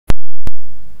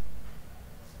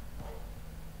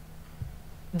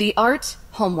The art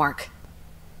homework.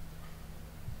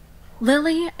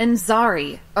 Lily and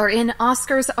Zari are in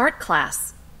Oscar's art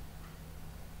class.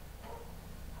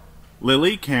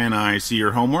 Lily, can I see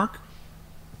your homework?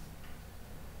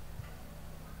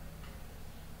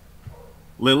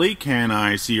 Lily, can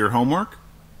I see your homework?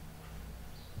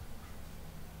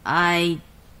 I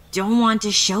don't want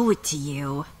to show it to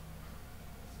you.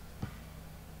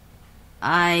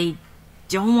 I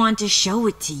don't want to show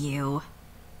it to you.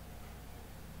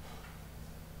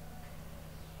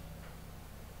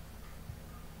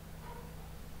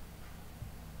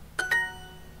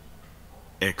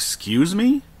 Excuse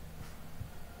me?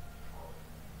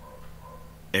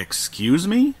 Excuse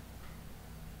me?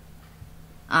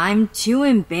 I'm too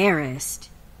embarrassed.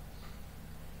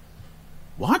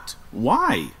 What?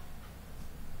 Why?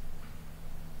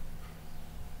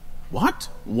 What?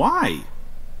 Why?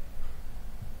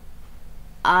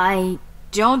 I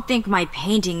don't think my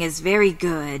painting is very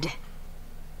good.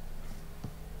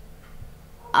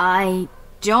 I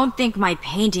don't think my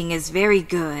painting is very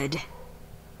good.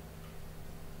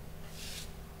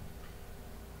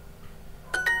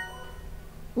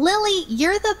 Lily,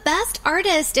 you're the best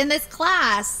artist in this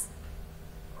class.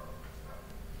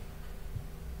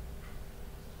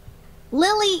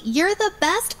 Lily, you're the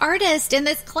best artist in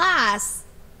this class.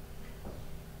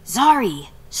 Zari,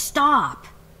 stop.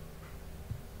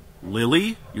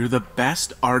 Lily, you're the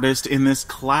best artist in this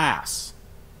class.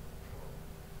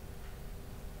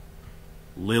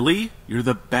 Lily, you're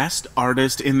the best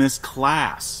artist in this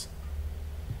class.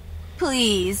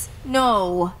 Please,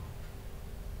 no.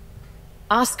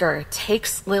 Oscar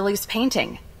takes Lily's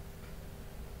painting.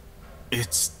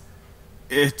 It's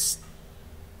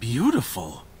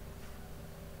beautiful.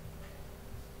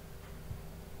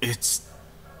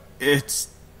 It's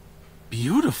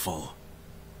beautiful.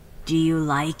 Do you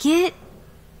like it?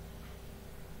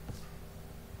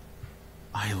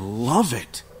 I love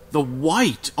it. The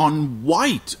white on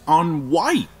white on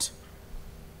white.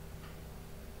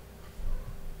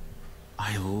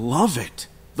 I love it.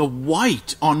 The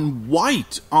white on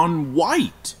white on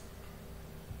white.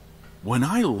 When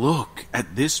I look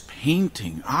at this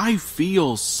painting, I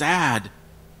feel sad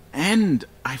and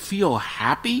I feel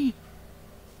happy.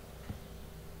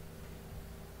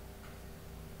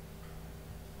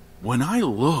 When I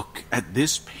look at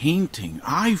this painting,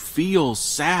 I feel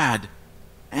sad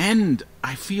and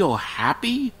I feel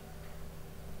happy.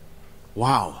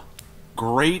 Wow,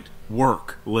 great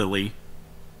work, Lily.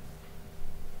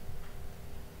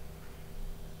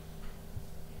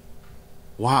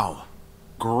 Wow,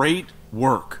 great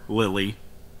work, Lily.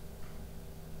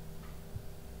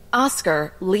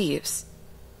 Oscar leaves.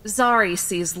 Zari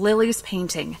sees Lily's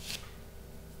painting.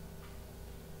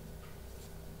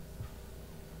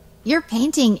 Your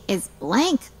painting is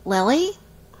blank, Lily.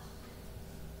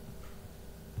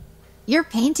 Your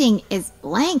painting is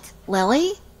blank,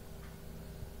 Lily.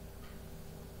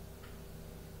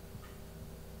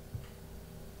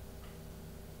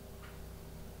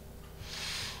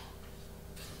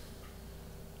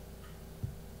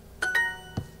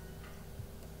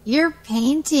 Your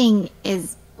painting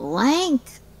is blank,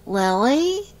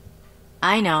 Lily.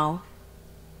 I know.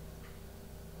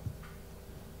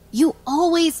 You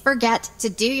always forget to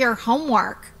do your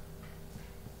homework.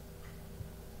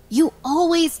 You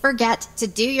always forget to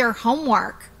do your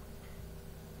homework.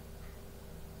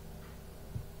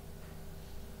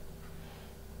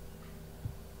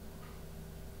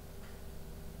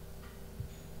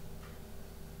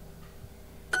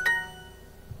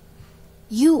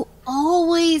 You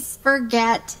always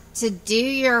forget to do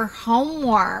your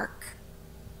homework.